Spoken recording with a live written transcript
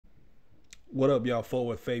What up, y'all?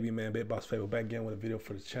 Forward Fabi, man. BigBossFabo back again with a video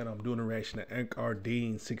for the channel. I'm doing a reaction to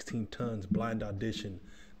Enkh-Erdene, 16 Tons, Blind Audition,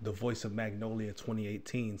 The Voice of Mongolia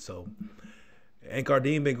 2018. So,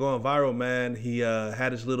 Enkh-Erdene been going viral, man. He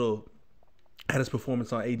had his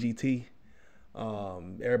performance on AGT.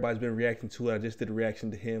 Everybody's been reacting to it. I just did a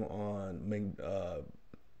reaction to him on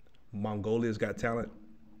Mongolia's Got Talent.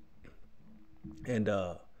 And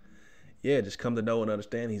yeah, just come to know and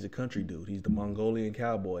understand he's a country dude. He's the Mongolian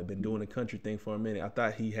cowboy. Been doing the country thing for a minute. I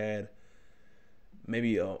thought he had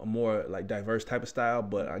maybe a more like diverse type of style,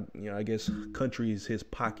 but I guess country is his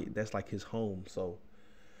pocket. That's like his home. So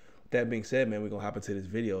with that being said, man, we're gonna hop into this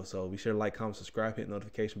video. So be sure to like, comment, subscribe, hit the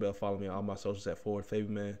notification bell, follow me on all my socials at Forward Fabi,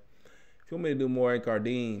 man. If you want me to do more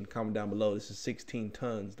Enkh-Erdene, comment down below. This is 16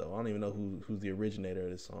 Tons though. I don't even know who's the originator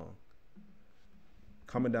of this song.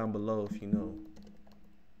 Comment down below if you know.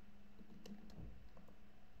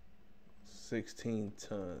 16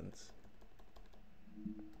 Tons.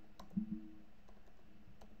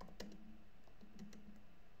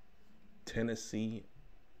 Tennessee.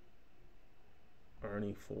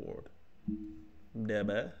 Ernie Ford.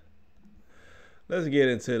 Deba. Let's get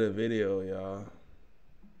into the video, y'all.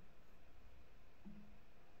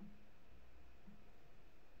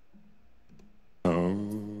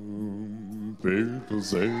 People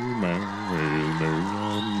say man is no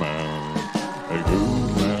man. A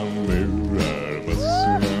good man mirror,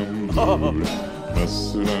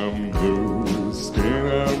 bustin' I'm blue, skin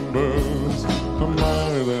and burns. I'm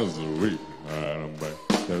mind that's weak, and I'm back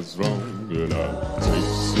that's wrong. That I'm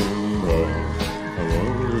chasing love. I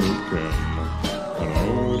want you can. I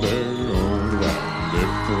know they're all around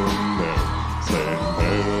different there. Saying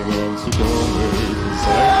better don't you go make a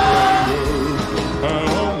second. I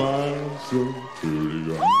don't mind so pretty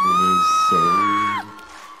on this soul.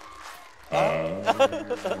 I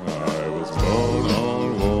was born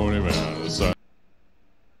on morning when I saw.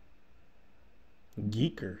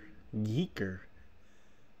 Geeker.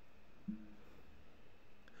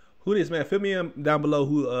 Who this, man? Fill me in down below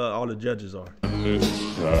who all the judges are.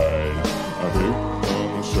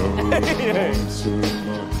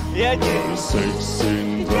 Yeah,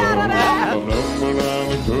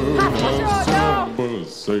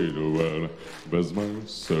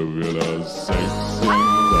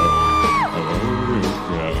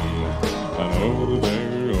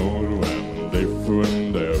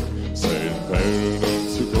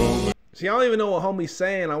 See, I don't even know what homie's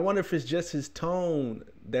saying. I wonder if it's just his tone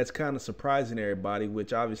that's kind of surprising everybody,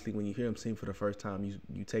 which obviously when you hear him sing for the first time,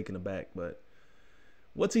 you taken aback. But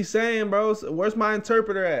what's he saying, bro? Where's my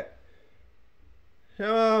interpreter at?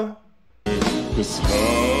 This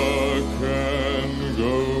heart can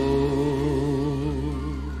go.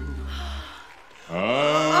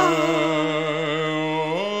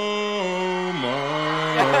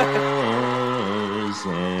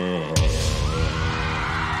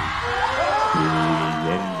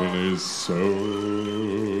 So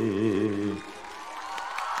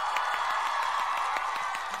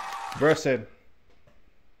Bruh said,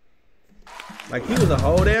 like he was a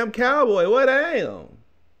whole damn cowboy. What damn?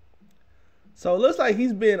 So it looks like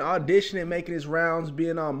he's been auditioning, making his rounds,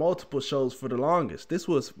 being on multiple shows for the longest. This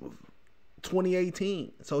was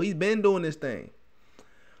 2018. So he's been doing this thing.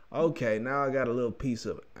 Okay, now I got a little piece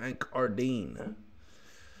of Enkh-Erdene.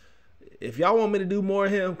 If y'all want me to do more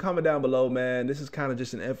of him, comment down below, man. This is kind of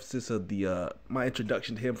just an emphasis of the my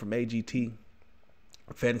introduction to him from AGT,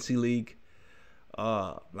 Fantasy League.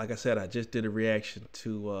 Like I said, I just did a reaction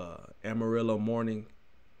to Amarillo Morning.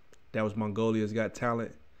 That was Mongolia's Got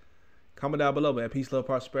Talent. Comment down below, man. Peace, love,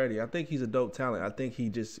 prosperity. I think he's a dope talent. I think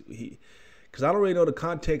because I don't really know the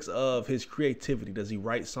context of his creativity. Does he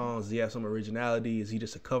write songs? Does he have some originality? Is he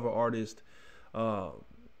just a cover artist?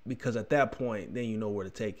 Because at that point, then you know where to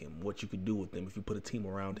take him, what you could do with him if you put a team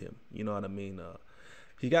around him. You know what I mean?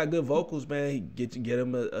 He got good vocals, man. Get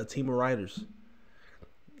him a team of writers.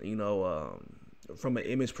 You know, from an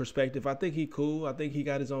image perspective, I think he cool. I think he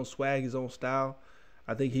got his own swag, his own style.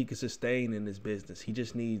 I think he can sustain in this business. He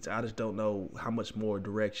just needs, I just don't know how much more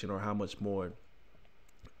direction or how much more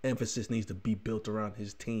emphasis needs to be built around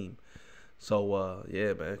his team. So,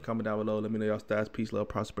 yeah, man, comment down below. Let me know y'all stats. Peace, love,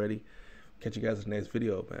 prosperity. Catch you guys in the next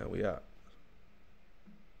video, man. We out.